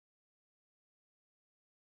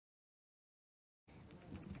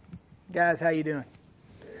Guys, how you doing?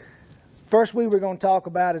 First weed we're going to talk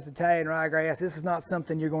about is Italian ryegrass. This is not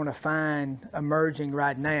something you're going to find emerging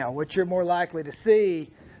right now. What you're more likely to see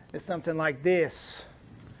is something like this.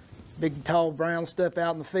 Big, tall, brown stuff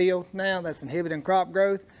out in the field now. That's inhibiting crop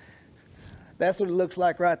growth. That's what it looks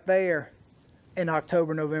like right there in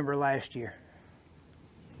October, November last year.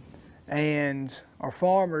 And our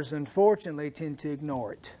farmers, unfortunately, tend to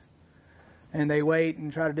ignore it. And they wait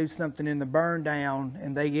and try to do something in the burn down,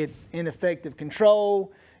 and they get ineffective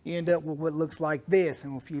control. You end up with what looks like this.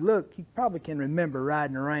 And if you look, you probably can remember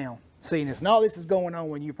riding around seeing this. And all this is going on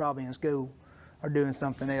when you're probably in school or doing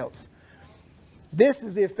something else. This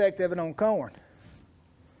is the effect of it on corn.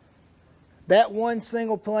 That one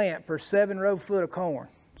single plant per 7 row foot of corn.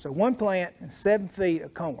 So one plant and 7 feet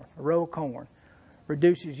of corn, a row of corn,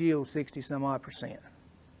 reduces yield 60-some-odd%.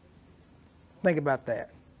 Think about that.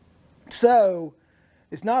 So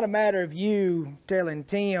it's not a matter of you telling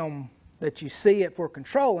Tim that you see it for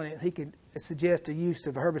controlling it. He could suggest a use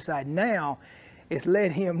of a herbicide now. It's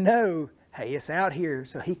letting him know, hey, it's out here,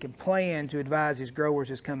 so he can plan to advise his growers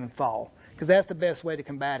this coming fall. Because that's the best way to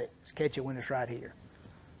combat it, is catch it when it's right here.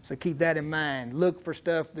 So keep that in mind. Look for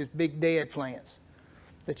stuff, these big dead plants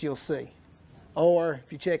that you'll see. Or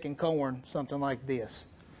if you're checking corn, something like this.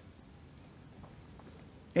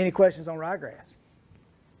 Any questions on ryegrass?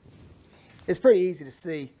 It's pretty easy to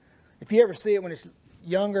see. If you ever see it when it's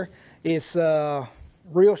younger, it's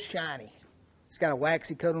real shiny. It's got a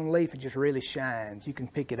waxy coat on the leaf. It just really shines. You can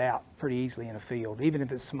pick it out pretty easily in a field, even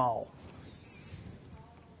if it's small.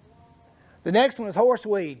 The next one is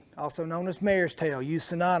horseweed, also known as mare's tail, used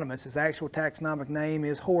synonymous. Its actual taxonomic name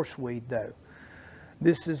is horseweed, though.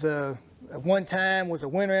 This is at one time was a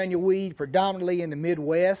winter annual weed predominantly in the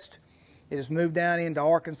Midwest. It has moved down into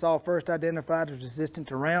Arkansas, first identified as resistant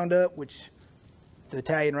to Roundup, which the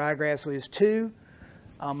Italian ryegrass is too.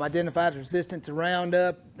 Identified as resistant to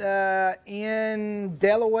Roundup in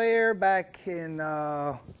Delaware back in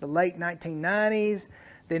the late 1990s.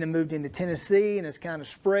 Then it moved into Tennessee, and it's kind of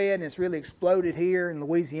spread, and it's really exploded here in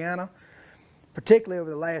Louisiana, particularly over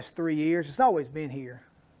the last 3 years. It's always been here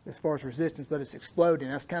as far as resistance, but it's exploding.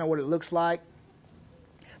 That's kind of what it looks like.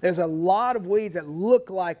 There's a lot of weeds that look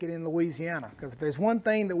like it in Louisiana, because if there's one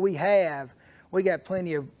thing that we have, we got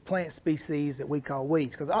plenty of plant species that we call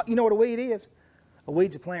weeds. Because you know what a weed is? A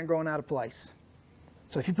weed's a plant growing out of place.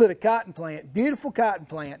 So if you put a cotton plant, beautiful cotton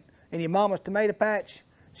plant, in your mama's tomato patch,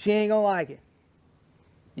 she ain't gonna like it.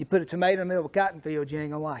 You put a tomato in the middle of a cotton field, you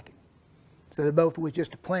ain't gonna like it. So they're both with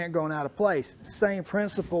just a plant growing out of place. Same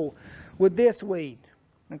principle with this weed.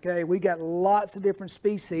 Okay, we got lots of different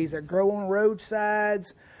species that grow on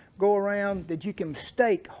roadsides, go around, that you can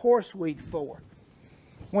mistake horseweed for.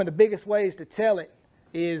 One of the biggest ways to tell it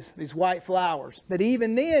is these white flowers. But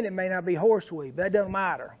even then, it may not be horseweed, but that doesn't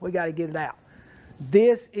matter. We got to get it out.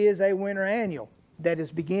 This is a winter annual that is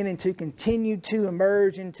beginning to continue to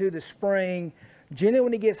emerge into the spring. Generally,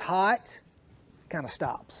 when it gets hot, it kind of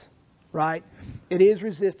stops, right? It is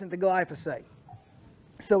resistant to glyphosate,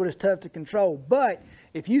 so it is tough to control. But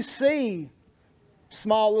if you see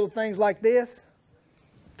small little things like this,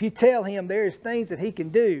 if you tell him there's things that he can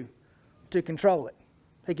do to control it,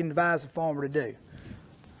 he can advise the farmer to do.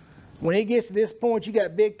 When it gets to this point, you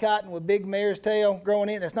got big cotton with big mare's tail growing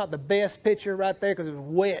in. That's not the best picture right there because it was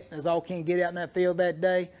wet as all can get out in that field that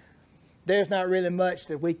day. There's not really much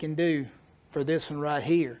that we can do for this one right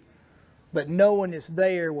here. But knowing it's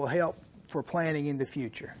there will help for planting in the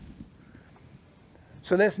future.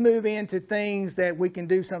 So let's move into things that we can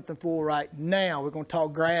do something for right now. We're going to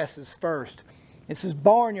talk grasses first. This is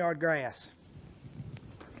barnyard grass.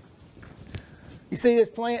 You see this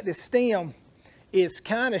plant, this stem, is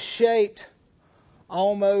kind of shaped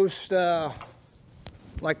almost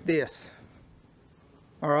like this.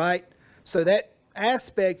 All right? So that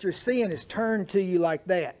aspect you're seeing is turned to you like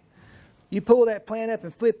that. You pull that plant up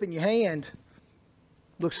and flip in your hand,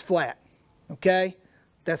 looks flat. Okay?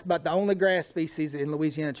 That's about the only grass species in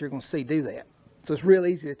Louisiana that you're going to see do that. So it's real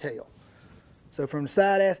easy to tell. So from the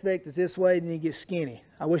side aspect, it's this way, then you get skinny.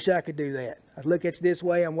 I wish I could do that. I look at you this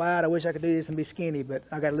way, I'm wide. I wish I could do this and be skinny, but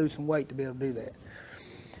I got to lose some weight to be able to do that.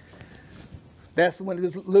 That's the one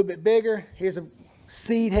that's a little bit bigger. Here's a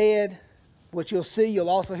seed head. What you'll see, you'll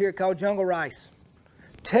also hear it called jungle rice.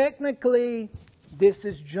 Technically, this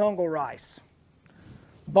is jungle rice.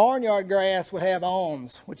 Barnyard grass would have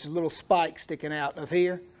awns, which is little spikes sticking out of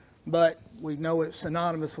here, but we know it's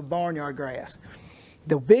synonymous with barnyard grass.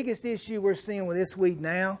 The biggest issue we're seeing with this weed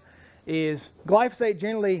now is glyphosate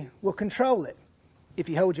generally will control it if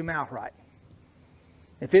you hold your mouth right.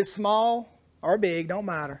 If it's small or big, don't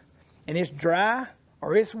matter, and it's dry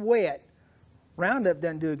or it's wet, Roundup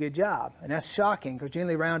doesn't do a good job, and that's shocking because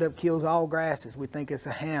generally Roundup kills all grasses. We think it's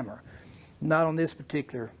a hammer, not on this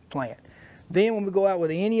particular plant. Then when we go out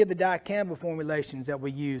with any of the dicamba formulations that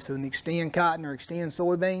we use, so in the Extend cotton or Extend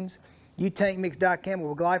soybeans, you tank mix dicamba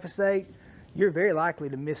with glyphosate, you're very likely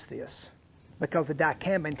to miss this because the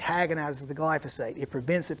dicamba antagonizes the glyphosate. It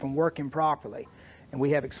prevents it from working properly, and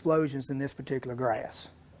we have explosions in this particular grass.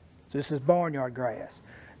 So this is barnyard grass.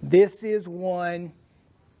 This is one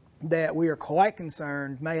that we are quite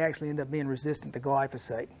concerned may actually end up being resistant to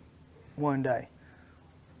glyphosate one day.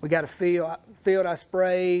 We got a field I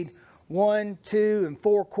sprayed 1, 2, and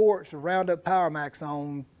 4 quarts of Roundup Power Max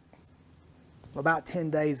on about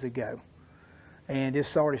 10 days ago. And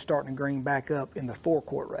it's already starting to green back up in the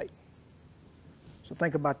 4-quart rate. So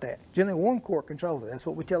think about that. Generally 1 quart controls it. That's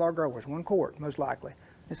what we tell our growers, 1 quart most likely.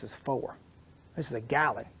 This is 4. This is a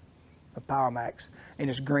gallon of Power Max, and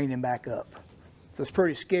it's greening back up. So it's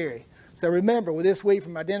pretty scary. So remember, with this weed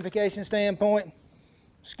from identification standpoint,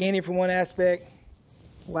 skinny from one aspect,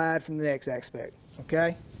 wide from the next aspect,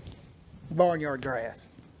 okay? Barnyard grass.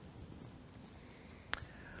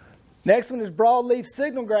 Next one is broadleaf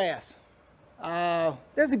signal grass.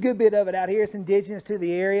 There's a good bit of it out here. It's indigenous to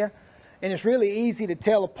the area, and it's really easy to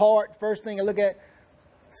tell apart. First thing I look at,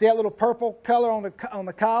 see that little purple color on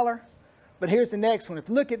the collar? But here's the next one. If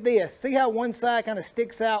you look at this, see how one side kind of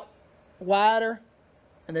sticks out wider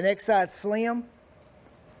and the next side's slim?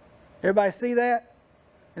 Everybody see that?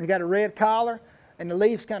 And it got a red collar, and the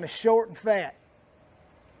leaf's kind of short and fat.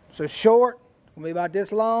 So short, will be about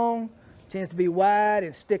this long, tends to be wide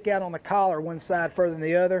and stick out on the collar one side further than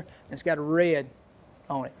the other, and it's got a red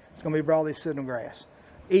on it. It's going to be broadleaf signal grass.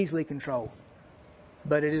 Easily controlled,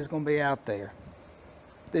 but it is going to be out there.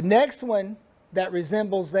 The next one that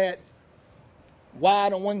resembles that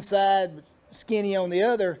wide on one side, but skinny on the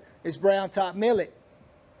other, is brown top millet.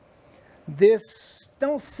 This,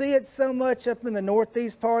 don't see it so much up in the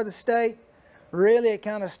northeast part of the state. Really, it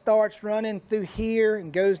kind of starts running through here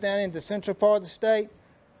and goes down into the central part of the state.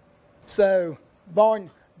 So, brown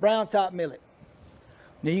top millet.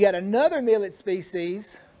 Now you got another millet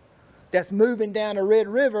species that's moving down the Red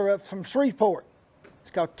River up from Shreveport.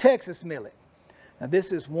 It's called Texas millet. Now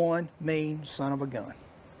this is one mean son of a gun.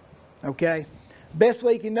 Okay? Best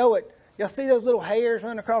way you can know it, y'all see those little hairs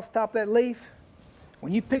running across the top of that leaf?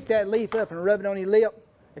 When you pick that leaf up and rub it on your lip,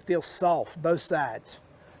 it feels soft, both sides.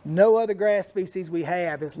 No other grass species we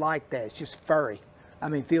have is like that. It's just furry. I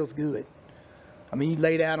mean, feels good. I mean, you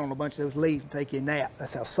lay down on a bunch of those leaves and take you a nap.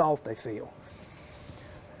 That's how soft they feel.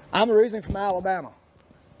 I'm originally from Alabama.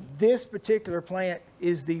 This particular plant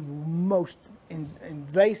is the most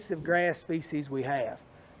invasive grass species we have,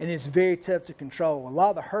 and it's very tough to control. A lot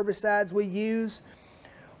of the herbicides we use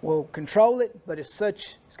will control it, but it's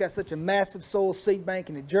got such a massive soil seed bank,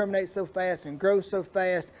 and it germinates so fast and grows so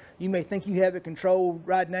fast, you may think you have it controlled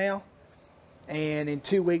right now, and in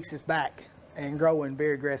 2 weeks it's back and growing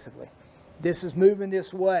very aggressively. This is moving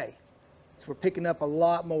this way, so we're picking up a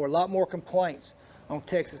lot more complaints on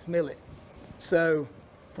Texas millet. So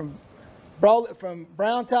from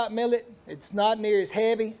brown top millet, it's not near as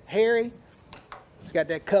hairy. It's got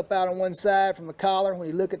that cup out on one side from the collar. When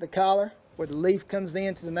you look at the collar, where the leaf comes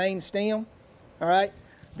into the main stem, all right?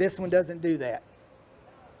 This one doesn't do that.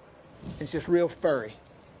 It's just real furry.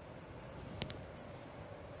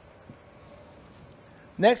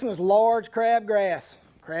 Next one is large crabgrass.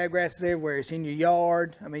 Crabgrass is everywhere. It's in your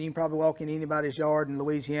yard. I mean, you can probably walk in anybody's yard in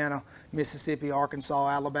Louisiana, Mississippi, Arkansas,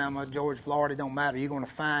 Alabama, Georgia, Florida. It don't matter. You're going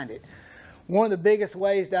to find it. One of the biggest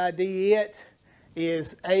ways to ID it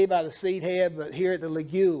is A, by the seed head, but here at the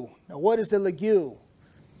ligule. Now, what is the ligule?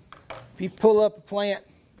 If you pull up a plant,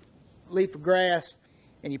 leaf of grass,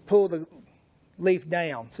 and you pull the leaf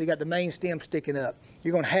down, so you got the main stem sticking up,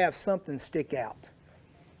 you're going to have something stick out.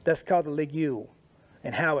 That's called the ligule,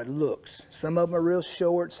 and how it looks. Some of them are real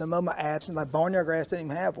short, some of them are absent, like barnyard grass doesn't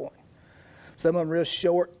even have one. Some of them real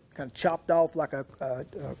short, kind of chopped off like a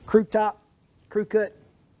crew cut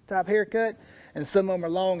type haircut, and some of them are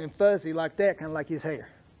long and fuzzy like that, kind of like his hair.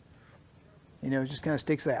 You know, it just kind of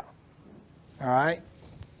sticks out. All right?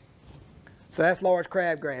 So that's large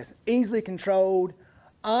crabgrass. Easily controlled.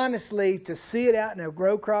 Honestly, to see it out in a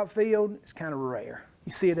row crop field, it's kind of rare.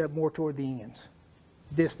 You see it up more toward the ends.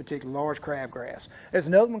 This particular large crabgrass. There's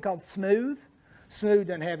another one called smooth. Smooth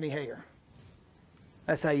doesn't have any hair.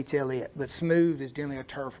 That's how you tell it. But smooth is generally a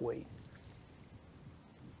turf weed.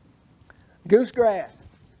 Goosegrass.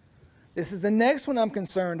 This is the next one I'm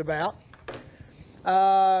concerned about.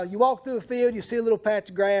 You walk through a field, you see a little patch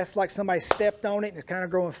of grass like somebody stepped on it, and it's kind of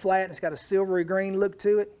growing flat, and it's got a silvery green look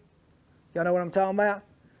to it. Y'all know what I'm talking about?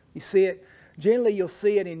 You see it. Generally, you'll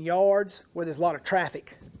see it in yards where there's a lot of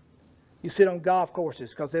traffic. You see it on golf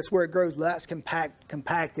courses because that's where it grows. Lots of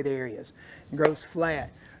compacted areas. It grows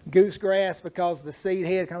flat. Goose grass, because the seed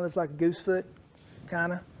head kind of looks like a goose foot,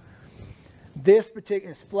 kind of. This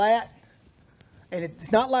particular is flat, and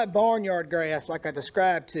it's not like barnyard grass like I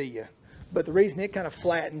described to you. But the reason it kind of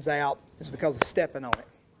flattens out is because of stepping on it.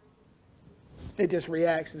 It just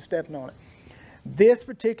reacts to stepping on it. This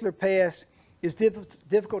particular pest is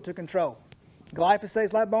difficult to control. Glyphosate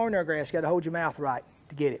is like barnyard grass. You got to hold your mouth right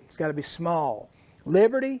to get it. It's got to be small.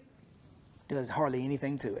 Liberty does hardly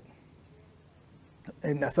anything to it.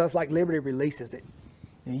 And so it's like Liberty releases it.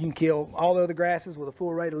 And you can kill all the other grasses with a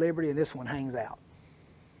full rate of Liberty, and this one hangs out.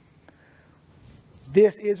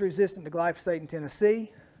 This is resistant to glyphosate in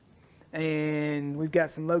Tennessee. And we've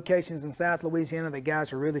got some locations in South Louisiana that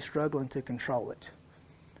guys are really struggling to control it.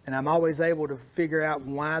 And I'm always able to figure out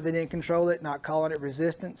why they didn't control it, not calling it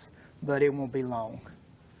resistance, but it won't be long.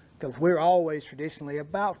 Because we're always traditionally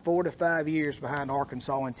about 4 to 5 years behind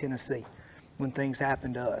Arkansas and Tennessee when things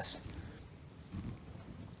happen to us.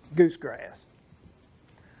 Goosegrass.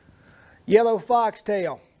 Yellow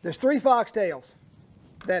foxtail. There's 3 foxtails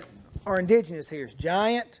that are indigenous here. It's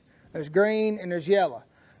giant, there's green, and there's yellow.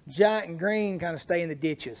 Giant and green kind of stay in the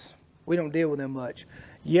ditches. We don't deal with them much.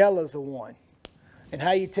 Yellow's the one. And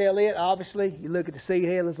how you tell it, obviously, you look at the seed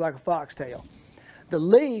head, it looks like a foxtail. The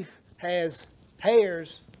leaf has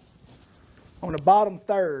hairs on the bottom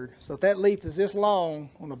third. So if that leaf is this long,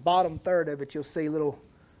 on the bottom third of it, you'll see little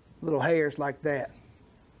hairs like that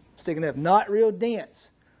sticking up. Not real dense,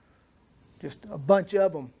 just a bunch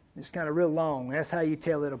of them. It's kind of real long. That's how you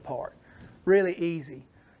tell it apart. Really easy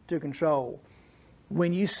to control.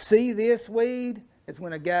 When you see this weed, it's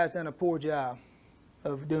when a guy's done a poor job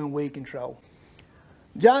of doing weed control.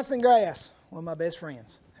 Johnson grass, one of my best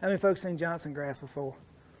friends. How many folks seen Johnson grass before?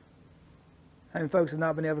 How many folks have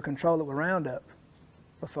not been able to control it with Roundup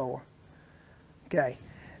before? Okay.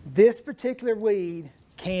 This particular weed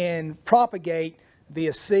can propagate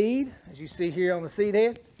via seed, as you see here on the seed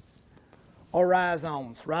head, or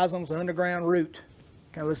rhizomes. Rhizomes are an underground root.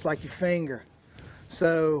 Kind of looks like your finger.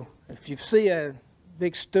 So if you see a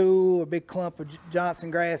big stool, a big clump of Johnson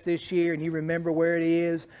grass this year, and you remember where it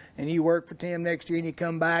is, and you work for Tim next year, and you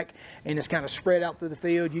come back, and it's kind of spread out through the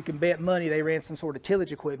field, you can bet money they ran some sort of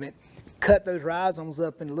tillage equipment, cut those rhizomes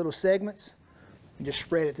up into little segments, and just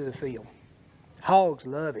spread it through the field. Hogs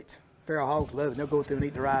love it. Feral hogs love it. They'll go through and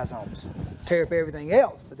eat the rhizomes. Tear up everything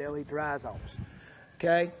else, but they'll eat the rhizomes.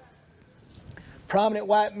 Okay? Prominent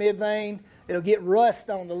white midvein, it'll get rust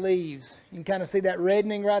on the leaves. You can kind of see that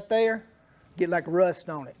reddening right there. Get like rust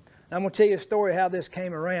on it. Now, I'm going to tell you a story how this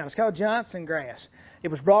came around. It's called Johnson grass. It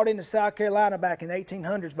was brought into South Carolina back in the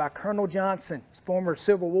 1800s by Colonel Johnson, former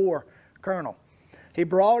Civil War colonel. He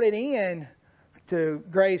brought it in to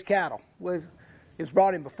graze cattle. It was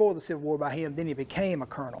brought in before the Civil War by him, then he became a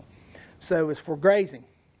colonel. So it was for grazing,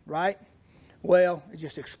 right? Well, it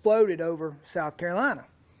just exploded over South Carolina.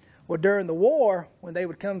 Well, during the war, when they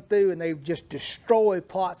would come through and they would just destroy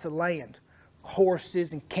plots of land,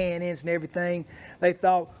 horses and cannons and everything, they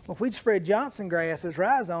thought, well, if we'd spread Johnson grass as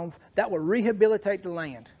rhizomes, that would rehabilitate the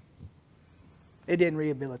land. It didn't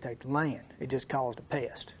rehabilitate the land. It just caused a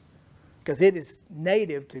pest. Because it is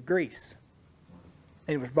native to Greece.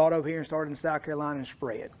 And it was brought over here and started in South Carolina and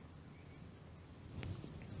spread.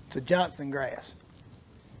 So Johnson grass.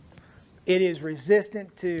 It is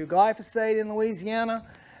resistant to glyphosate in Louisiana,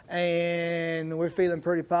 and we're feeling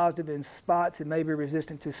pretty positive in spots it may be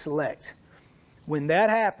resistant to Select. When that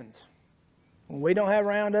happens, when we don't have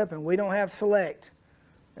Roundup and we don't have Select,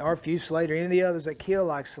 or Fusilate or any of the others that kill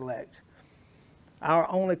like Select, our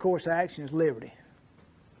only course of action is Liberty.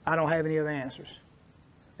 I don't have any other answers.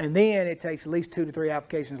 And then it takes at least 2 to 3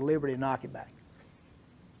 applications of Liberty to knock it back.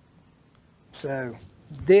 So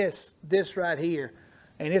this right here,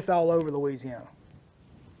 and it's all over Louisiana.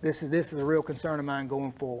 This is a real concern of mine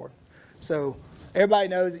going forward. So everybody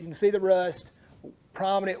knows that you can see the rust,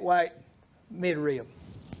 prominent white midrib.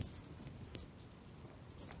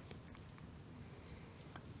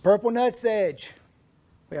 Purple nutsedge.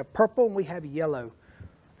 We have purple and we have yellow.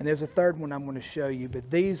 And there's a third one I'm going to show you, but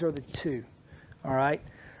these are the 2. All right.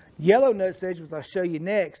 Yellow nutsedge, which I'll show you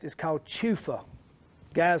next, is called chufa.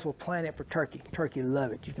 Guys will plant it for turkey. Turkey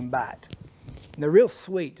love it. You can buy it. And they're real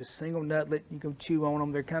sweet, just single nutlet. You can chew on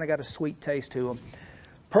them. They're kind of got a sweet taste to them.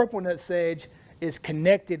 Purple nutsedge is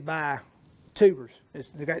connected by tubers.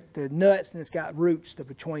 They got the nuts and it's got roots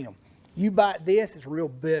between them. You bite this, it's real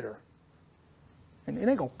bitter. And it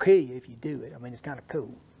ain't going to kill you if you do it. I mean, it's kind of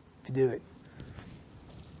cool if you do it.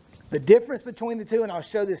 The difference between the two, and I'll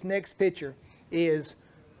show this next picture, is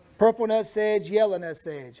Purple nutsedge, yellow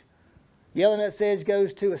nutsedge. Yellow nutsedge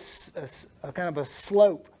goes to a kind of a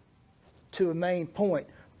slope to a main point.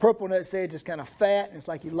 Purple nutsedge is kind of fat, and it's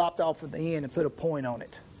like you lopped off at the end and put a point on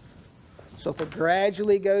it. So if it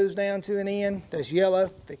gradually goes down to an end, that's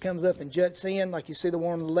yellow. If it comes up and juts in, like you see the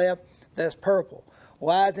one on the left, that's purple.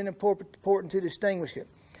 Why is it important to distinguish it?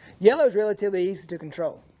 Yellow is relatively easy to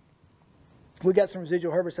control. We got some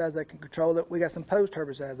residual herbicides that can control it. We got some post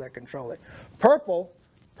herbicides that control it. Purple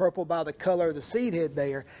by the color of the seed head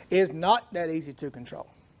there, is not that easy to control.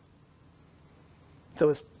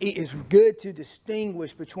 So it's good to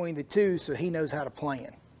distinguish between the two so he knows how to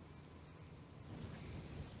plan.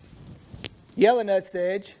 Yellow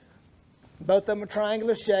nutsedge, both of them are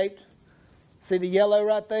triangular shaped. See the yellow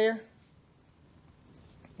right there?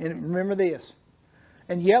 And remember this.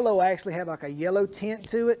 And yellow actually have like a yellow tint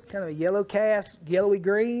to it, kind of a yellow cast, yellowy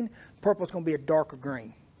green. Purple's going to be a darker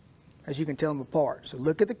green, as you can tell them apart. So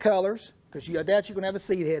look at the colors, because I doubt you're going to have a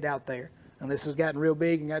seed head out there unless it's gotten real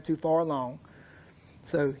big and got too far along.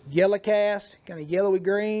 So yellow cast, kind of yellowy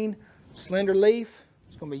green, slender leaf.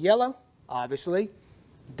 It's going to be yellow, obviously.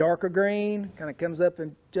 Darker green, kind of comes up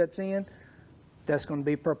and juts in. That's going to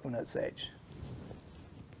be purple nutsedge.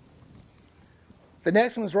 The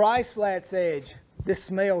next one's rice flat sedge. This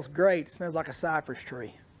smells great. It smells like a cypress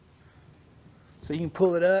tree. So you can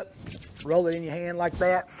pull it up, roll it in your hand like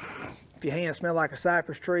that. If your hands smell like a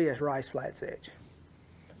cypress tree, that's rice flat sedge.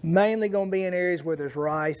 Mainly going to be in areas where there's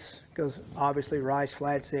rice, because obviously rice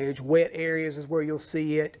flat sedge. Wet areas is where you'll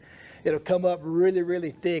see it. It'll come up really,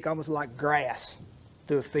 really thick, almost like grass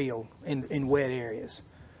through a field in wet areas.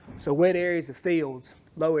 So wet areas of fields,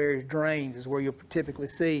 low areas, drains, is where you'll typically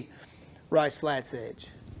see rice flat sedge.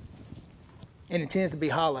 And it tends to be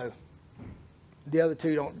hollow. The other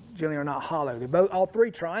two generally are not hollow. They're all three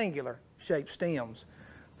triangular shaped stems,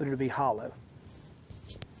 but it'll be hollow.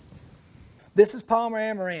 This is Palmer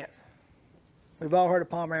amaranth. We've all heard of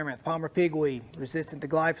Palmer amaranth, Palmer pigweed, resistant to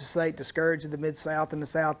glyphosate, the scourge of the Mid-South and the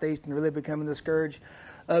Southeast, and really becoming the scourge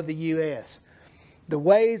of the U.S. The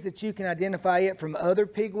ways that you can identify it from other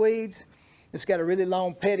pigweeds, it's got a really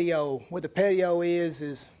long petiole. What the petiole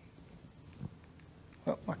is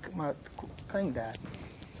oh, my thing died.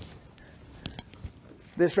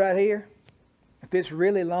 This right here, if it's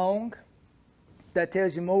really long, that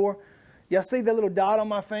tells you more. Y'all see the little dot on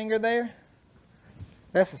my finger there?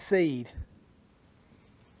 That's a seed.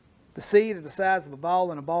 The seed is the size of a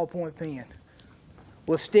ball and a ballpoint pen.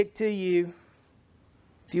 Will stick to you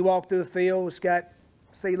if you walk through a field, it's got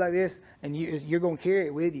a seed like this, and you're going to carry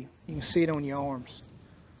it with you. You can see it on your arms.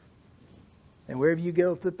 And wherever you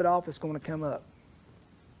go, flip it off, it's going to come up.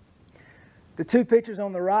 The two pictures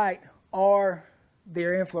on the right are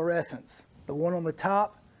their inflorescence. The one on the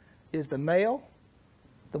top is the male.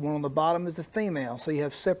 The one on the bottom is the female. So you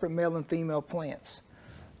have separate male and female plants.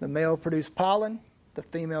 The male produce pollen. The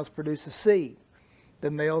females produce a seed.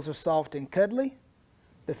 The males are soft and cuddly.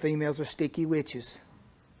 The females are sticky witches.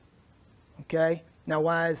 Okay? Now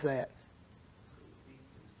why is that?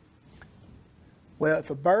 Well, if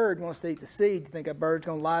a bird wants to eat the seed, do you think a bird's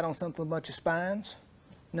going to light on something with a bunch of spines?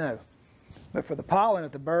 No. But for the pollen,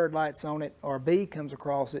 if the bird lights on it or a bee comes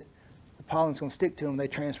across it, the pollen's going to stick to them. They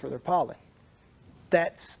transfer their pollen.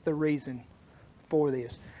 That's the reason for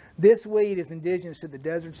this. This weed is indigenous to the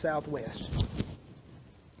desert Southwest.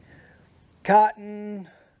 Cotton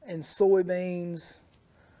and soybeans,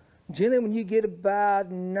 generally when you get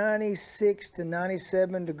about 96 to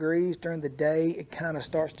 97 degrees during the day, it kind of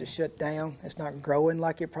starts to shut down. It's not growing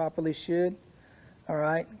like it properly should. All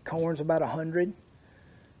right, corn's about 100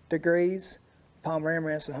 degrees. Palmer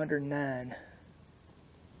amaranth's 109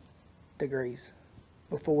 degrees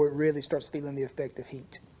before it really starts feeling the effect of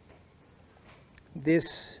heat.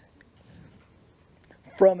 This,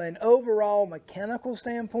 from an overall mechanical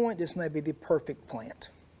standpoint, this may be the perfect plant,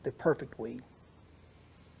 the perfect weed.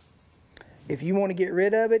 If you want to get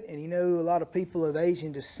rid of it, and you know a lot of people of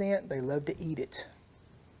Asian descent, they love to eat it.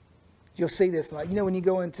 You'll see this, like, you know, when you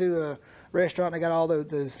go into a restaurant, they got all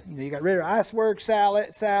those you know, you got rid of iceberg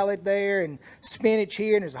salad there, and spinach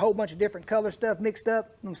here, and there's a whole bunch of different color stuff mixed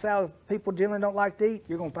up. Them salads people generally don't like to eat.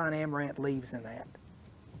 You're going to find amaranth leaves in that.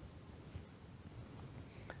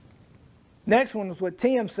 Next one is what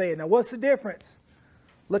Tim said. Now, what's the difference?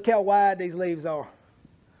 Look how wide these leaves are.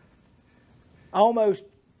 Almost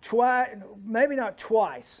twice, maybe not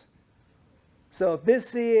twice. So if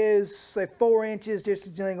this is, say, 4 inches, this is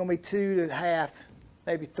generally going to be 2.5,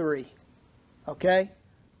 maybe 3. Okay?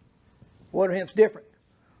 Water hemp's different.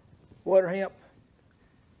 Water hemp,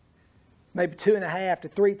 maybe 2.5 to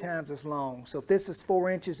 3 times as long. So if this is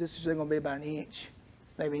 4 inches, this is going to be about 1 inch,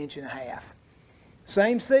 maybe 1.5 inches.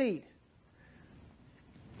 Same seed.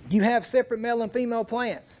 You have separate male and female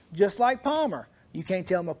plants, just like Palmer. You can't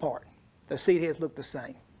tell them apart. The seed heads look the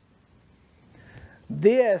same.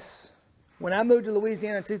 This, when I moved to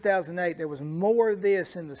Louisiana in 2008, there was more of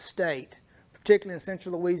this in the state, particularly in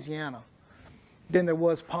central Louisiana, than there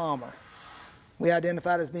was Palmer. We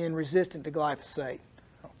identified as being resistant to glyphosate.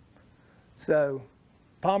 So,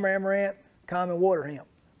 Palmer amaranth, common water hemp.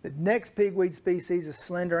 The next pigweed species is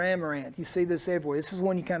slender amaranth. You see this everywhere. This is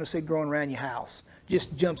one you kind of see growing around your house.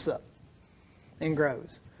 Just jumps up and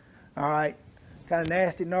grows. All right, kind of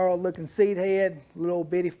nasty, gnarled looking seed head, little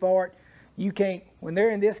bitty fart. You can't, when they're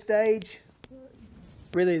in this stage,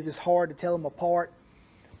 really it's hard to tell them apart.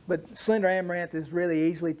 But slender amaranth is really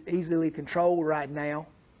easily controlled right now,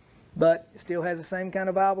 but it still has the same kind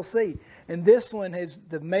of viable seed. And this one has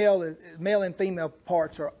the male and female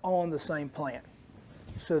parts are on the same plant.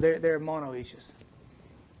 So they're monoecious.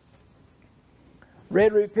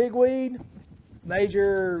 Redroot pigweed,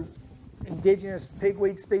 major indigenous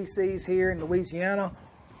pigweed species here in Louisiana.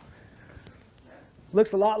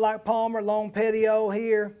 Looks a lot like Palmer, long petiole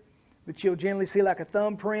here, but you'll generally see like a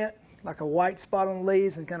thumbprint, like a white spot on the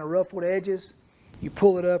leaves and kind of ruffled edges. You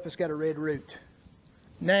pull it up, it's got a red root.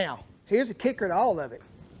 Now, here's a kicker to all of it.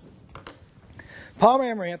 Palmer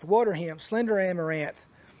amaranth, water hemp, slender amaranth,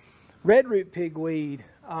 redroot pigweed,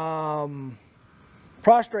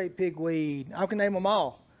 prostrate pigweed, I can name them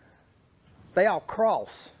all. They all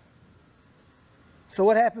cross. So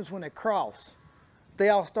what happens when they cross? They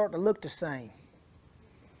all start to look the same.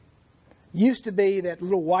 Used to be that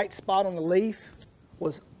little white spot on the leaf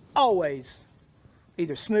was always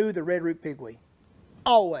either smooth or redroot pigweed.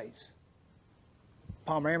 Always.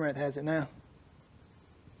 Palmer amaranth has it now.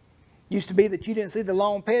 Used to be that you didn't see the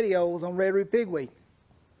long petioles on redroot pigweed.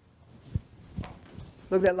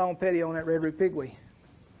 Look at that long petiole on that redroot pigweed.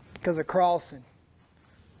 Because they're crossing.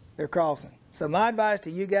 They're crossing. So my advice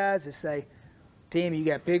to you guys is say, Tim, you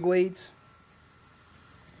got pigweeds.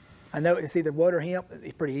 I know it's either water hemp,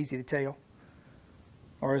 it's pretty easy to tell,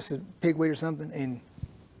 or it's a pigweed or something, and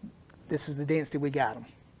this is the density we got them.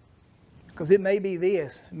 Because it may be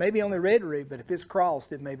this, it may be only red root, but if it's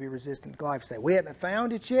crossed, it may be resistant to glyphosate. We haven't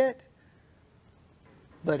found it yet,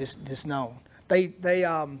 but it's known. They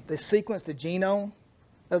sequenced the genome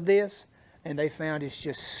of this, and they found it's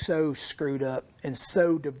just so screwed up and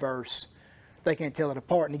so diverse, they can't tell it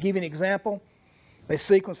apart. And to give you an example, they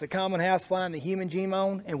sequenced the common housefly and the human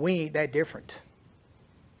genome, and we ain't that different.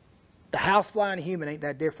 The housefly and the human ain't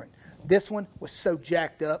that different. This one was so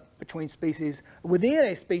jacked up between species. Within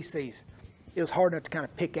a species, it was hard enough to kind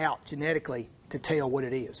of pick out genetically to tell what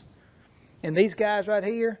it is. And these guys right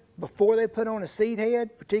here, before they put on a seed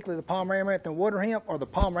head, particularly the Palmer amaranth and water hemp, or the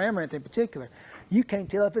Palmer amaranth in particular, you can't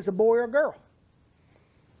tell if it's a boy or a girl.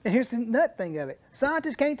 And here's the nut thing of it.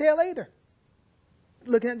 Scientists can't tell either,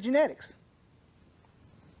 looking at the genetics.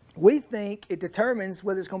 We think it determines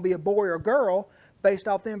whether it's going to be a boy or a girl based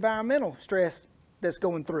off the environmental stress that's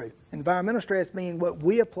going through. Environmental stress being what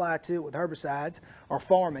we apply to it with herbicides or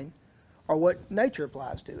farming, or what nature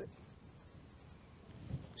applies to it.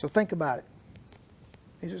 So think about it.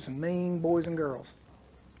 These are some mean boys and girls.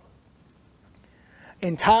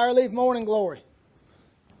 Entire leaf morning glory.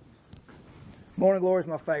 Morning glory is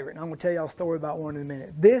my favorite, and I'm going to tell y'all a story about one in a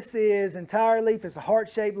minute. This is entire leaf. It's a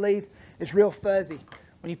heart-shaped leaf. It's real fuzzy.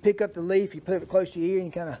 When you pick up the leaf, you put it close to your ear,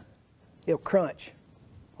 and you it'll crunch,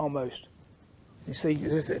 almost. You see,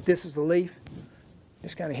 if this is the leaf,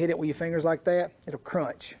 just kind of hit it with your fingers like that, it'll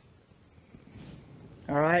crunch.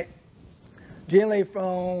 All right? Generally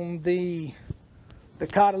from the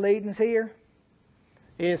cotyledons here,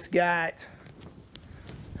 it's got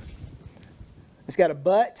a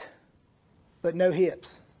butt, but no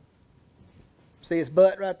hips. See its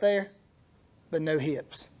butt right there, but no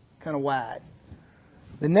hips, kind of wide.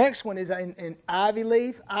 The next one is in ivy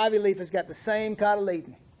leaf. Ivy leaf has got the same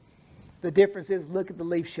cotyledon. The difference is look at the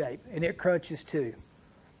leaf shape, and it crunches too.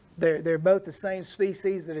 They're both the same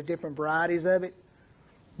species. There are different varieties of it.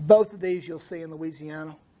 Both of these you'll see in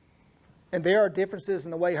Louisiana. And there are differences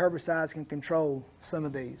in the way herbicides can control some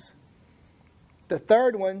of these. The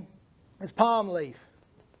third one is palm leaf.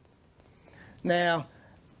 Now,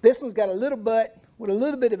 this one's got a little butt with a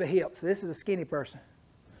little bit of a hip. So this is a skinny person.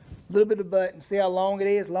 A little bit of butt, and see how long it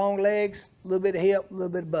is? Long legs, a little bit of hip, a little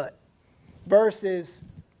bit of butt. Versus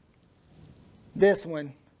this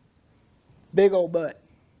one, big old butt,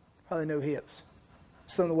 probably no hips.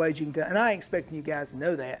 Some of the ways you can tell, and I ain't expecting you guys to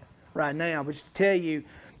know that right now, but just to tell you,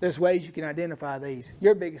 there's ways you can identify these.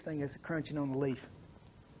 Your biggest thing is the crunching on the leaf.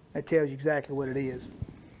 That tells you exactly what it is.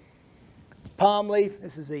 Palm leaf,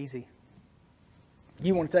 this is easy.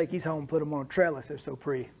 You want to take these home and put them on a trellis. They're so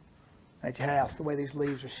pretty at your house, the way these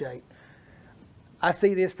leaves are shaped. I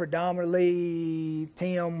see this predominantly,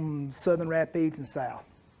 Tim, Southern Rapids and South.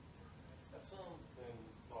 That's some in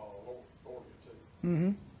North Georgia too.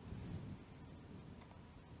 Mm-hmm.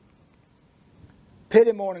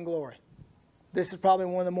 Pitted morning glory. This is probably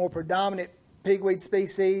one of the more predominant pigweed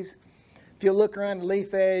species. If you look around the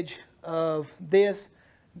leaf edge of this,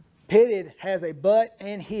 pitted has a butt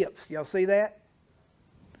and hips. Y'all see that?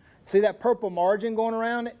 See that purple margin going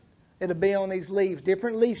around it? It'll be on these leaves,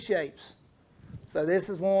 different leaf shapes. So this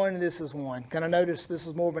is one and this is one. Kind of notice this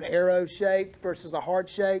is more of an arrow shape versus a heart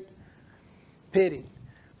shape. Pitted.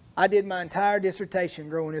 I did my entire dissertation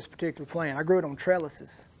growing this particular plant. I grew it on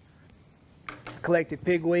trellises. Collected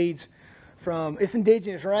pigweeds from its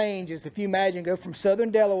indigenous ranges, if you imagine, go from southern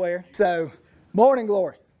Delaware. So morning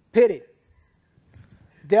glory, pitted.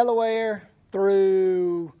 Delaware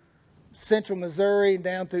through central Missouri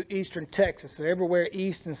down through eastern Texas. So everywhere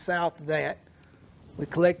east and south of that. We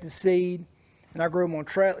collected seed, and I grew them on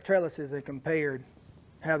trellises and compared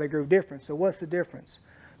how they grew different. So what's the difference?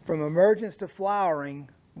 From emergence to flowering,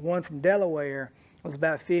 one from Delaware was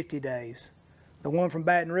about 50 days. The one from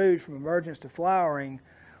Baton Rouge, from emergence to flowering,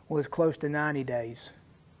 was close to 90 days.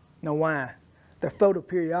 Now why? They're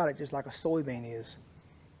photoperiodic just like a soybean is.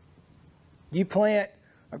 You plant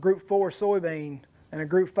a group 4 soybean and a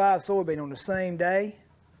group 5 soybean on the same day,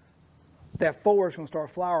 that 4 is going to start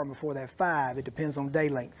flowering before that 5. It depends on day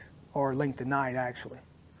length, or length of night actually.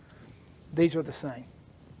 These are the same.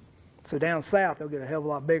 So down south they'll get a hell of a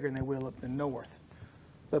lot bigger than they will up in the north.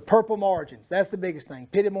 But purple margins, that's the biggest thing.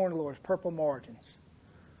 Pitted morning glories, purple margins.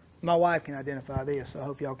 My wife can identify this, so I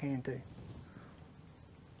hope y'all can too.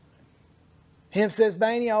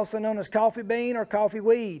 Hempsesbania, also known as coffee bean or coffee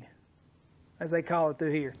weed, as they call it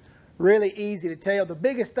through here. Really easy to tell. The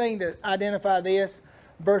biggest thing to identify this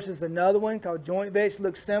versus another one called joint vetch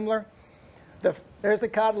looks similar. There's the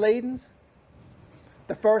cotyledons.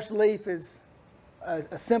 The first leaf is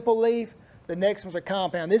a simple leaf. The next one's a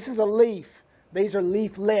compound. This is a leaf. These are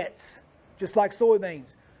leaflets, just like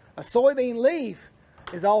soybeans. A soybean leaf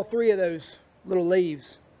is all 3 of those little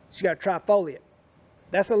leaves. So you got a trifoliate.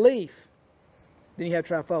 That's a leaf. Then you have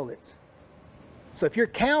trifoliates. So if you're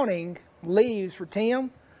counting leaves for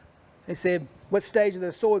Tim, they said, what stage are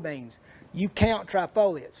those soybeans? You count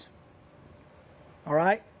trifoliates. All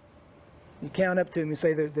right? You count up to them and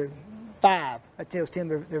say they're 5. That tells Tim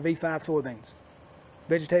they're V5 soybeans.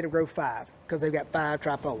 Vegetative growth 5, because they've got 5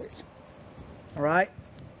 trifoliates. All right?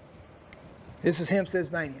 This is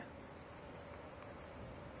Hempsesbania.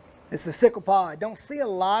 It's a sickle pod. Don't see a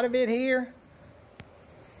lot of it here,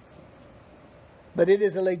 but it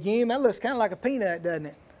is a legume. That looks kind of like a peanut, doesn't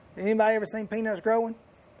it? Anybody ever seen peanuts growing?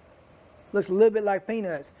 Looks a little bit like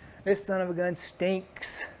peanuts. This son of a gun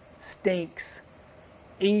stinks. Stinks.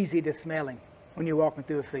 Easy to smelling when you're walking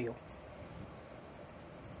through a field.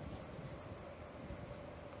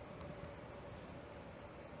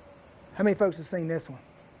 How many folks have seen this one?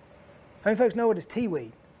 How many folks know what is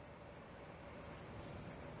tea-weed?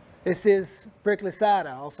 This is prickly cider,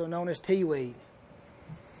 also known as tea-weed.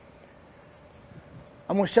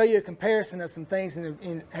 I'm going to show you a comparison of some things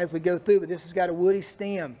as we go through, but this has got a woody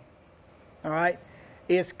stem. All right?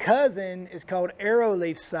 Its cousin is called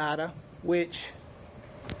arrowleaf cider, which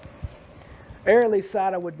arrowleaf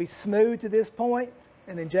cider would be smooth to this point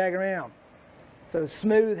and then jag around. So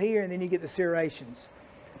smooth here, and then you get the serrations.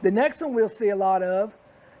 The next one we'll see a lot of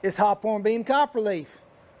is hawthorn beam copperleaf.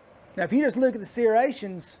 Now, if you just look at the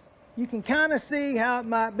serrations, you can kind of see how it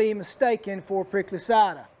might be mistaken for prickly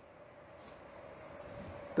cider.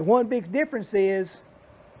 The one big difference is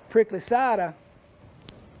prickly cider,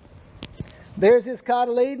 there's his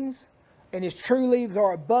cotyledons, and his true leaves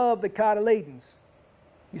are above the cotyledons.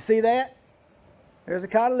 You see that? There's a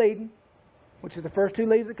cotyledon, which is the first 2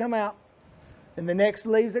 leaves that come out, and the next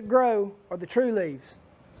leaves that grow are the true leaves.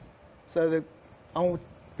 So on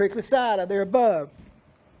prickly cider, they're above.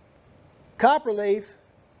 Copperleaf,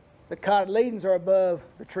 the cotyledons are above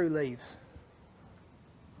the true leaves.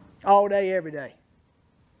 All day, every day.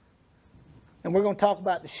 And we're going to talk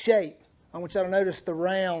about the shape. I want y'all to notice the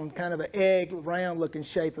round, kind of an egg, round looking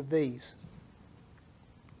shape of these.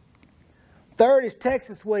 Third is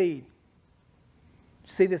Texas weed.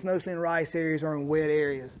 You see this mostly in rice areas or in wet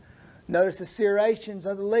areas. Notice the serrations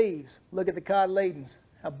of the leaves. Look at the cotyledons,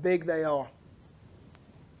 how big they are.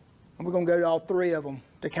 And we're going to go to all 3 of them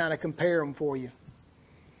to kind of compare them for you.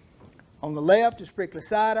 On the left is prickly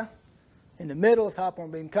cider. In the middle is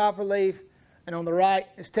hawthorn beam copperleaf. And on the right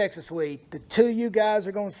is Texas weed. The 2 you guys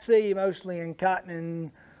are going to see mostly in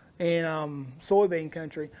cotton and soybean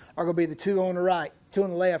country are going to be the 2 on the right. Two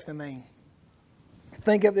on the left, I mean.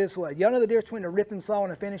 Think of it this way. Y'all know the difference between a ripping saw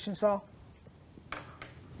and a finishing saw?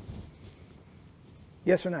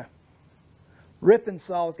 Yes or no? Ripping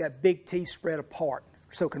saw's got big teeth spread apart,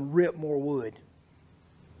 so it can rip more wood.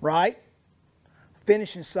 Right?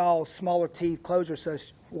 Finishing saw, smaller teeth, closer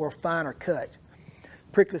such for a finer cut.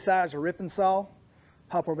 Prickly side is a ripping saw.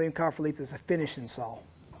 Poplar beam copper leaf is a finishing saw.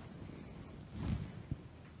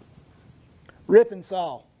 Ripping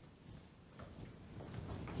saw.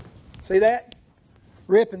 See that?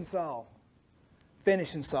 Ripping saw.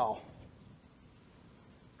 Finishing saw.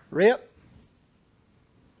 Rip.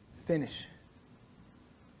 Finish.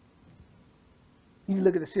 You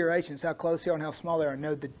look at the serrations, how close they are and how small they are, and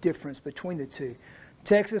know the difference between the two.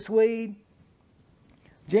 Texas weed,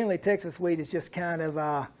 generally Texas weed is just kind of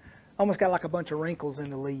almost got like a bunch of wrinkles in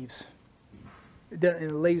the leaves. And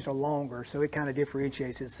the leaves are longer, so it kind of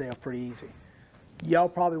differentiates itself pretty easy. Y'all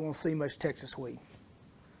probably won't see much Texas weed.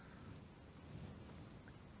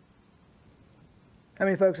 How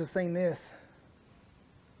many folks have seen this?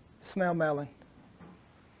 Smell melon.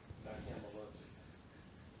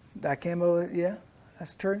 Dicamba, yeah,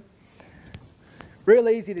 that's true. Real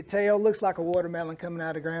easy to tell. Looks like a watermelon coming out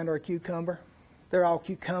of the ground or a cucumber. They're all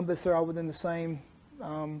cucumbers. They're all within the same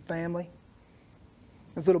family.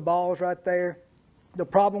 Those little balls right there. The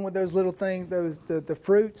problem with those little things, the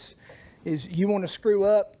fruits, is you want to screw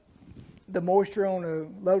up the moisture on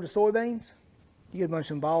a load of soybeans. You get a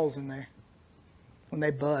bunch of balls in there when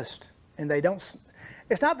they bust, and they don't.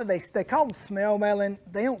 It's not that they call them smell melon.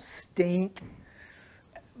 They don't stink,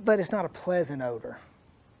 but it's not a pleasant odor.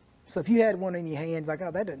 So if you had one in your hands, like,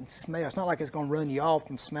 oh, that doesn't smell. It's not like it's going to run you off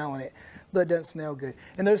from smelling it, but it doesn't smell good.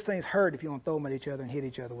 And those things hurt if you want to throw them at each other and hit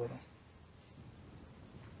each other with them.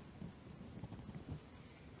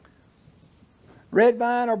 Red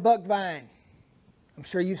vine or buck vine. I'm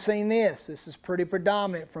sure you've seen this. This is pretty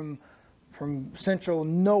predominant from central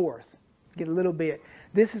north. Get a little bit.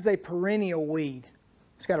 This is a perennial weed.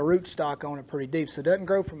 It's got a rootstock on it pretty deep, so it doesn't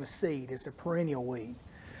grow from a seed. It's a perennial weed.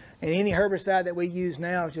 And any herbicide that we use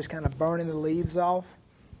now is just kind of burning the leaves off.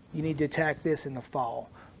 You need to attack this in the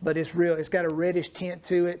fall. But it's real. It's got a reddish tint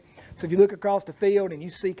to it. So if you look across the field and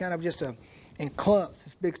you see kind of just in clumps,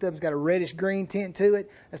 this big stuff's got a reddish green tint to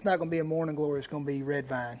it, that's not going to be a morning glory. It's going to be red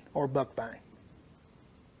vine or buck vine.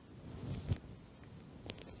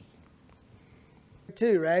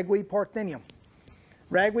 2, ragweed parthenium.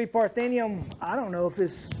 Ragweed parthenium, I don't know if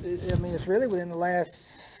it's really within the last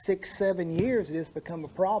 6-7 years it has become a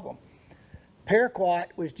problem. Paraquat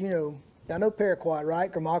was, y'all know paraquat,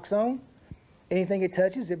 right? Gramoxone. Anything it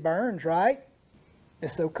touches, it burns, right?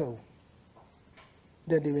 It's so cool.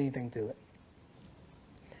 Doesn't do anything to it.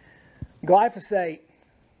 Glyphosate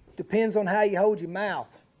depends on how you hold your mouth.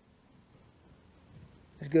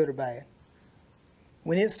 It's good or bad.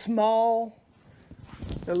 When it's small,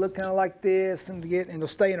 they'll look kind of like this, and they'll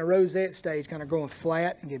stay in a rosette stage, kind of growing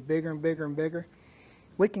flat and get bigger and bigger and bigger.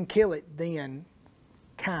 We can kill it then,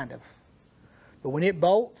 kind of. But when it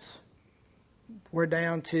bolts, we're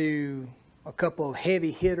down to a couple of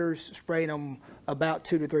heavy hitters, spraying them about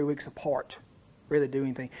 2 to 3 weeks apart. Really do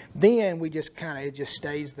anything. Then we just it just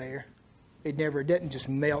stays there. It doesn't just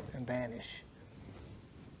melt and vanish.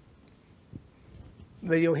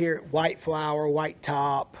 But you'll hear it, white flower, white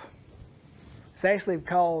top. It's actually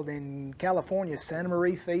called in California Santa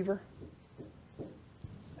Maria fever.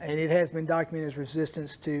 And it has been documented as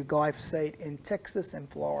resistance to glyphosate in Texas and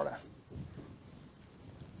Florida.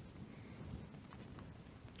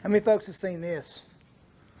 How many folks have seen this?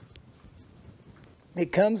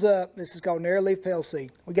 It comes up, this is called narrow-leaf pale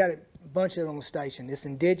seed. We got a bunch of it on the station. It's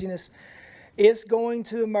indigenous. It's going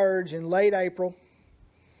to emerge in late April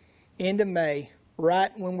into May,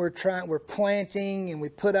 right when we're planting and we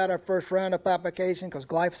put out our first Roundup application, because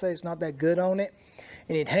glyphosate is not that good on it.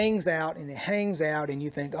 And it hangs out and it hangs out, and you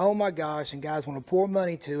think, oh my gosh, and guys want to pour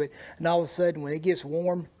money to it, and all of a sudden when it gets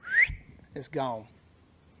warm, it's gone.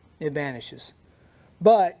 It vanishes.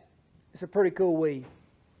 But it's a pretty cool weed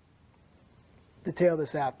to tell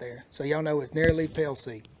this out there. So y'all know it's narrow-leaf pale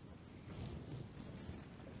seed.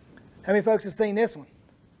 How many folks have seen this one?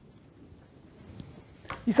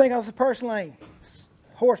 You think it's a purslane,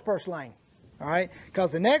 horse purslane, all right?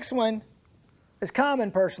 Because the next one is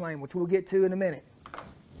common purslane, which we'll get to in a minute.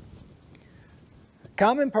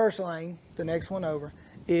 Common purslane, the next one over,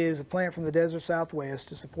 is a plant from the desert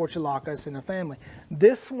southwest. It's a portulaca. It's in a family.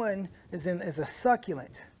 This one is a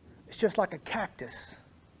succulent. It's just like a cactus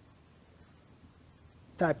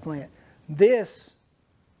type plant. This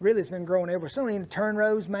really has been growing everywhere. So in the turn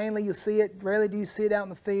rows mainly you'll see it. Rarely do you see it out in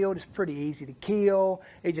the field. It's pretty easy to kill.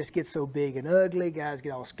 It just gets so big and ugly. Guys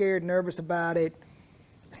get all scared, nervous about it.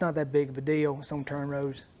 It's not that big of a deal. Some turn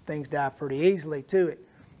rows, things die pretty easily to it.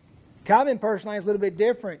 Common purslane is a little bit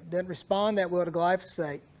different. Doesn't respond that well to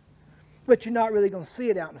glyphosate. But you're not really going to see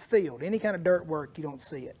it out in the field. Any kind of dirt work, you don't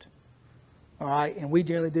see it. All right, and we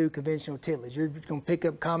generally do conventional tillage. You're going to pick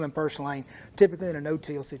up common purslane typically in a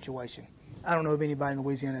no-till situation. I don't know of anybody in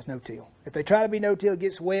Louisiana that's no-till. If they try to be no-till, it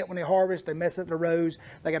gets wet when they harvest, they mess up the rows,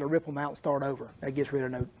 they got to rip them out and start over. That gets rid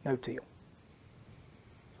of no-till.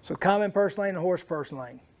 So common purslane and horse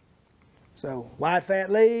purslane. So wide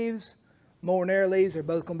fat leaves, more narrow leaves, they're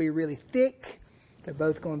both going to be really thick. They're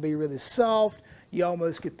both going to be really soft. You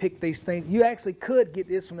almost could pick these things. You actually could get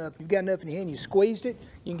this one up. If you've got enough in your hand, you squeezed it,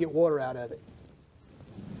 you can get water out of it.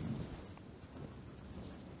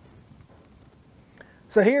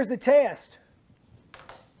 So here's the test.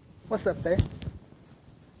 What's up there?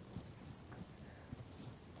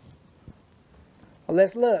 Well,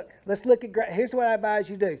 let's look. Let's look at, here's what I advise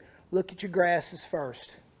you do. Look at your grasses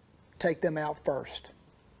first. Take them out first.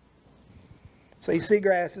 So you see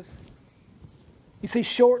grasses. You see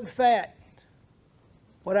short and fat.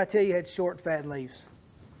 What did I tell you had short and fat leaves?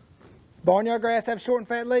 Barnyard grass have short and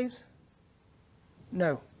fat leaves?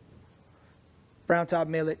 No. Brown top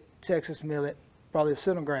millet, Texas millet, probably a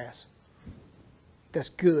cinnamon grass. That's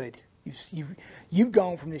good. You've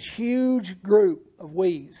gone from this huge group of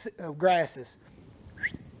weeds, of grasses,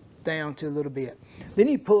 down to a little bit. Then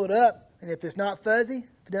you pull it up, and if it's not fuzzy,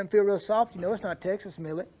 if it doesn't feel real soft, you know it's not Texas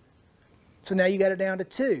millet. So now you got it down to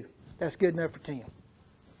 2. That's good enough for 10.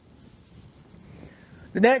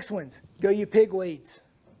 The next ones, go your pigweeds.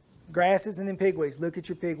 Grasses and then pigweeds. Look at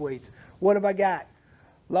your pigweeds. What have I got?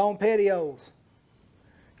 Long petioles.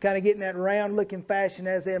 Kind of getting that round looking fashion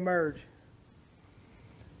as they emerge.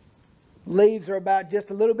 Leaves are about just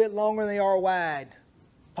a little bit longer than they are wide.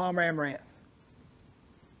 Palmer amaranth.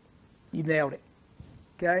 You nailed it.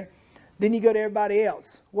 Okay? Then you go to everybody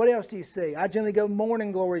else. What else do you see? I generally go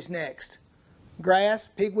morning glories next. Grass,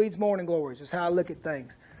 pigweeds, morning glories. That's how I look at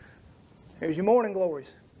things. Here's your morning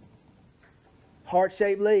glories.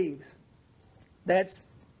 Heart-shaped leaves. That's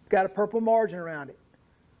got a purple margin around it.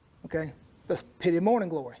 Okay? That's pity morning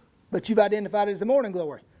glory. But you've identified it as the morning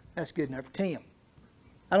glory. That's good enough for Tim.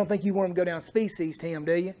 I don't think you want them to go down species, Tim,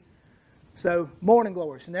 do you? So, morning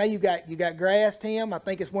glory. So now you got grass, Tim. I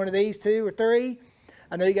think it's one of these 2 or 3.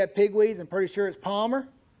 I know you got pigweeds. I'm pretty sure it's Palmer.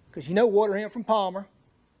 Because you know water hemp from Palmer,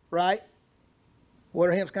 right?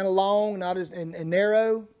 Water hemp's kind of long, not as and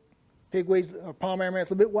narrow. Pigweeds or Palmer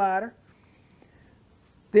amaranth's a little bit wider.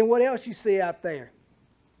 Then what else you see out there?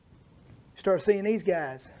 You start seeing these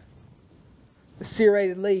guys. The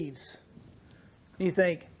serrated leaves. You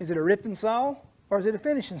think, is it a ripping saw or is it a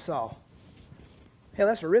finishing saw? Hell,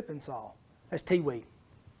 that's a ripping saw. That's tea-weed.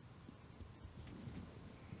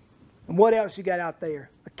 And what else you got out there?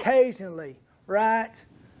 Occasionally, right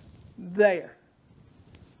there.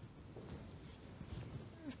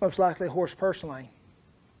 It's most likely horse purslane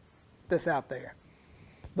that's out there.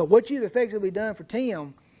 But what you've effectively done for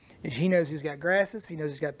Tim is he knows he's got grasses, he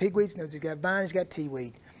knows he's got pigweeds, he knows he's got vine, he's got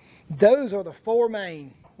tea-weed. Those are the 4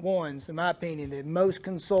 main ones, in my opinion, that most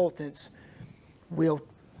consultants will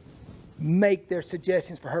make their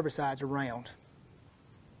suggestions for herbicides around.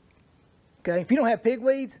 Okay, if you don't have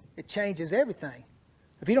pigweeds, it changes everything.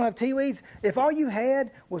 If you don't have tea-weeds, if all you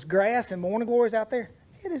had was grass and morning glories out there,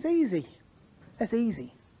 it is easy. That's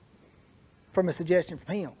easy from a suggestion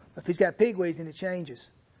from him. If he's got pigweeds, then it changes.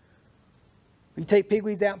 If you take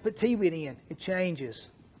pigweeds out and put tea-weed in, it changes.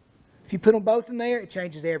 If you put them both in there, it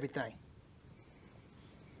changes everything.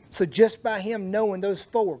 So just by him knowing those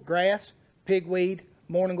 4, grass, pigweed,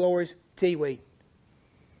 morning glories, tea-weed,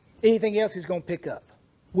 anything else he's going to pick up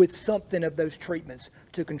with something of those treatments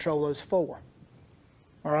to control those 4.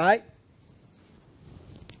 All right?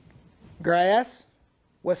 Grass.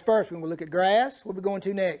 What's first? We're going to look at grass. What are we going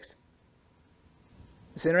to next?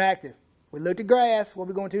 It's interactive. We looked at grass. What are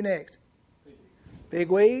we going to next?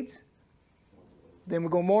 Pigweeds. Then we're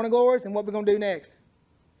going to morning glories. And what are we going to do next?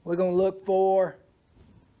 We're going to look for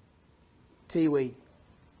tea-weed.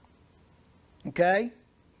 Okay?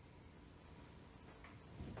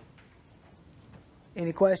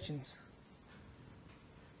 Any questions?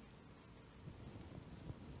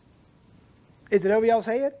 Is it over y'all's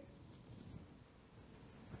head?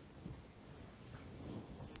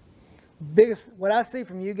 Biggest, what I see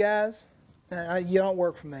from you guys, you don't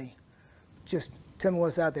work for me. Just tell me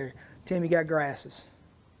what's out there. Tim, you got grasses.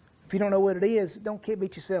 If you don't know what it is, don't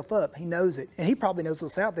beat yourself up. He knows it. And he probably knows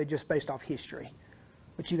what's out there just based off history.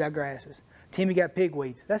 But you got grasses. Tim, you got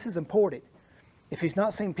pigweeds. That's as important. If he's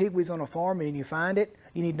not seen pigweeds on a farm and you find it,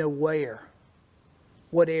 you need to know where.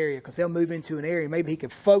 What area, because they'll move into an area. Maybe he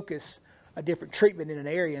could focus a different treatment in an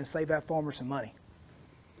area and save our farmers some money.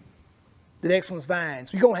 The next one's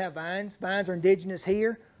vines. You're going to have vines. Vines are indigenous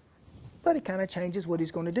here, but it kind of changes what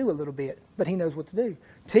he's going to do a little bit, but he knows what to do.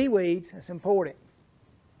 Tea weeds, that's important.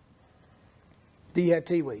 Do you have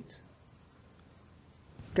tea weeds?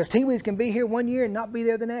 Because tea weeds can be here one year and not be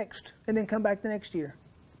there the next, and then come back the next year.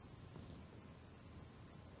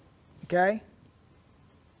 Okay?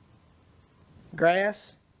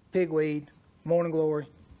 Grass, pigweed, morning glory,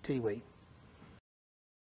 tea weed.